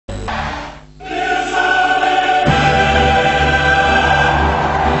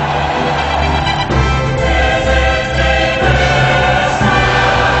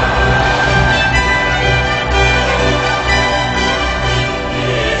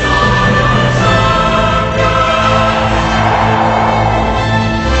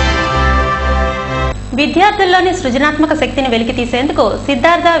విద్యార్థుల్లోని సృజనాత్మక శక్తిని వెలికితీసేందుకు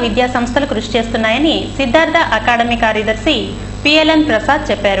సిద్ధార్థ విద్యా సంస్థలు కృషి చేస్తున్నాయని సిద్ధార్థ అకాడమీ కార్యదర్శి పిఎల్ఎన్ ప్రసాద్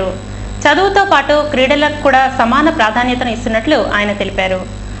చెప్పారు. చదువుతో పాటు క్రీడలకు కూడా సమాన ప్రాధాన్యతను ఇస్తున్నట్లు ఆయన తెలిపారు.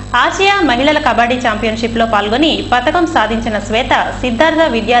 ఆసియా మహిళల కబడ్డీ ఛాంపియన్షిప్లో పాల్గొని పతకం సాధించిన శ్వేత సిద్ధార్థ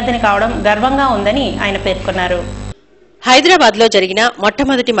విద్యార్థిని కావడం గర్వంగా ఉందని ఆయన పేర్కొన్నారు. హైదరాబాద్ లో జరిగిన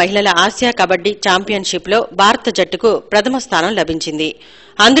మొట్టమొదటి మహిళల ఆసియా కబడ్డీ ఛాంపియన్షిప్ లో భారత జట్టుకు ప్రథమ స్థానం లభించింది.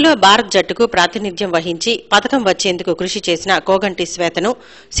 అందులో భారత్ జట్టుకు ప్రాతినిధ్యం వహించి పతకం వచ్చేందుకు కృషి చేసిన కోగంటి శ్వేతను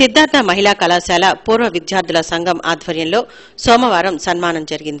సిద్ధార్థ మహిళా కళాశాల పూర్వ విద్యార్థుల సంఘం ఆధ్వర్యంలో సోమవారం సన్మానం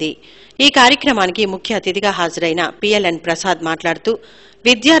జరిగింది. ఈ కార్యక్రమానికి ముఖ్య అతిథిగా హాజరైన పిఎల్ఎన్ ప్రసాద్ మాట్లాడుతూ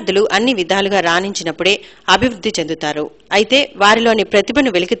విద్యార్థులు అన్ని విధాలుగా రాణించినప్పుడే అభివృద్ది చెందుతారు. అయితే వారిలోని ప్రతిభను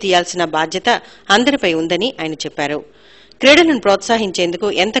వెలికితీయాల్సిన బాధ్యత అందరిపై ఉందని ఆయన చెప్పారు. క్రీడలను ప్రోత్సహించేందుకు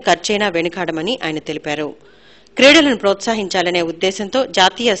ఎంత ఖర్చైనా వెనుకాడమని ఆయన తెలిపారు. క్రీడలను ప్రోత్సహించాలనే ఉద్దేశంతో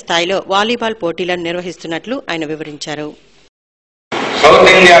జాతీయ స్థాయిలో వాలీబాల్ పోటీలను నిర్వహిస్తున్నట్లు ఆయన వివరించారు. సౌత్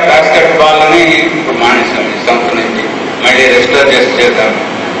ఇండియా బాస్కెట్ బాల్ అని మానేశాం ఈ సంవత్సరం నుంచి మళ్ళీ రెస్టోర్ చేద్దాం.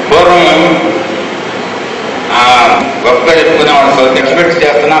 పూర్వం గొప్పగా చెప్పుకునేవాడు సౌత్ ఎక్స్పెక్ట్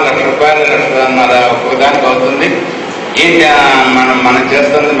చేస్తున్నా ₹1,00,000 ఒకదానికి అవుతుంది. ఏంటి మనం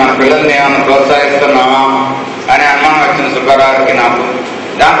చేస్తుంది మన పిల్లల్ని ఏమైనా ప్రోత్సహిస్తున్నామా అనే అనుమానం వచ్చింది సుబ్బారావుకి నాకు.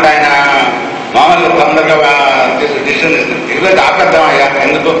 దాంట్లో ఆయన మామూలుగా తొందరగా డిసిషన్ ఇస్తుంది. ఇదిగో ఆపేద్దామయ్యా,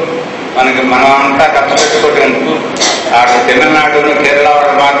 ఎందుకు మనం అంతా ఖర్చు పెట్టుకోవటం ఎందుకు, అటు తమిళనాడు కేరళ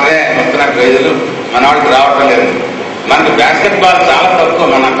వాళ్ళు మాత్రమే వస్తున్న ప్రైజులు మన వాళ్ళకి రావటం లేదు. మనకి బాస్కెట్ బాల్ చాలా తక్కువ,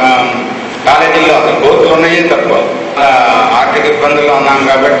 మన కాలేజీల్లో అసలు కోర్సులు ఉన్నాయి తక్కువ. ఆర్థిక ఇబ్బందుల్లో ఉన్నాం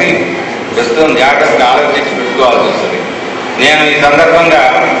కాబట్టి ప్రస్తుతం జాగ్రత్తగా ఆలోచించి పెట్టుకోవాల్సి వస్తుంది. నేను ఈ సందర్భంగా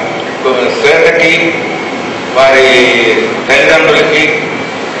శ్వేతకి, వారి తల్లిదండ్రులకి,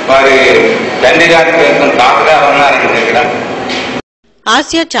 వారి తండ్రి గారికి తెలిసిన తాతగారు ఉన్నారండి ఇక్కడ.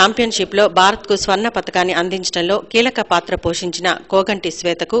 ఆసియా ఛాంపియన్షిప్ లో భారత్ కు స్వర్ణ పతకాన్ని అందించడంలో కీలక పాత్ర పోషించిన కోగంటి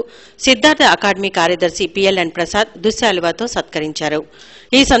శ్వేతకు సిద్ధార్థ అకాడమీ కార్యదర్శి పిఎల్ఎన్ ప్రసాద్ దుశ్శాలువాతో సత్కరించారు.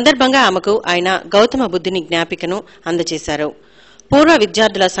 ఈ సందర్భంగా ఆమెకు ఆయన గౌతమ బుద్ధుని జ్ఞాపికను అందజేశారు. పూర్వ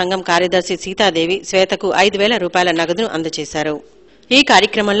విద్యార్థుల సంఘం కార్యదర్శి సీతాదేవి శ్వేతకు ₹5,000 నగదును అందజేశారు. ఈ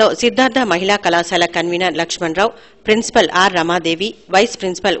కార్యక్రమంలో సిద్ధార్థ మహిళా కళాశాల convener Lakshmanarao, principal are Ramadevi, vice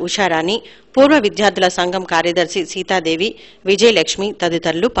principal Usharani, పూర్వ విద్యార్థుల సంఘం కార్యదర్శి సీతాదేవి, విజయలక్ష్మి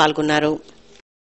తదితరులు పాల్గొన్నారు.